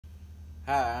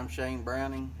Hi, I'm Shane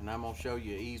Browning, and I'm going to show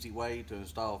you an easy way to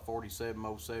install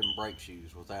 4707 brake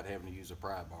shoes without having to use a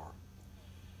pry bar.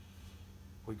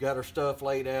 We've got our stuff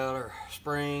laid out, our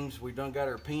springs, we've done got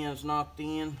our pins knocked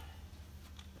in.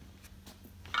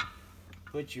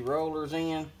 Put your rollers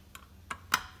in.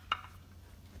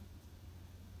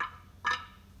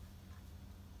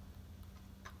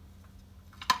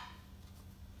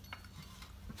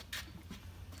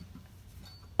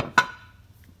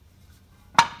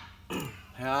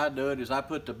 How I do it is I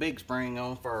put the big spring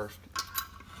on first.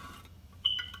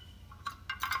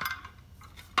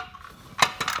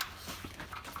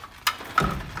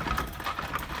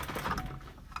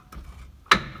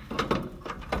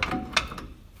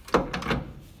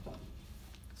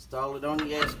 Install it on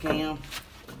the S-cam.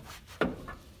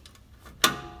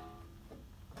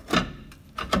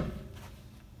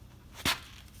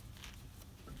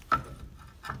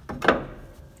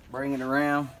 Bring it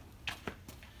around.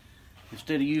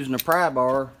 Instead of using a pry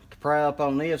bar to pry up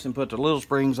on this and put the little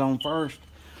springs on first,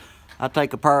 I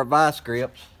take a pair of vice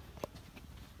grips,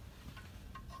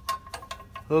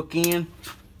 hook in,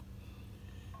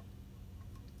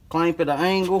 clamp at an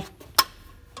angle,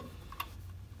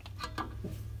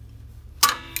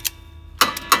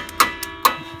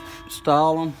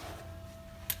 install them,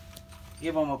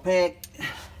 give them a peck.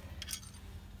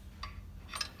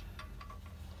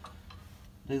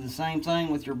 Do the same thing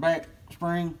with your back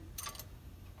spring.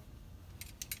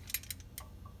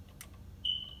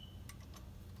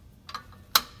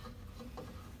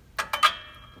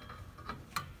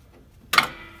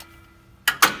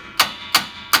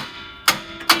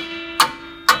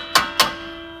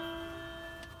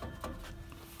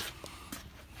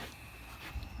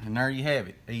 And there you have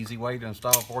it. Easy way to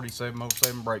install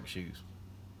 4707 brake shoes.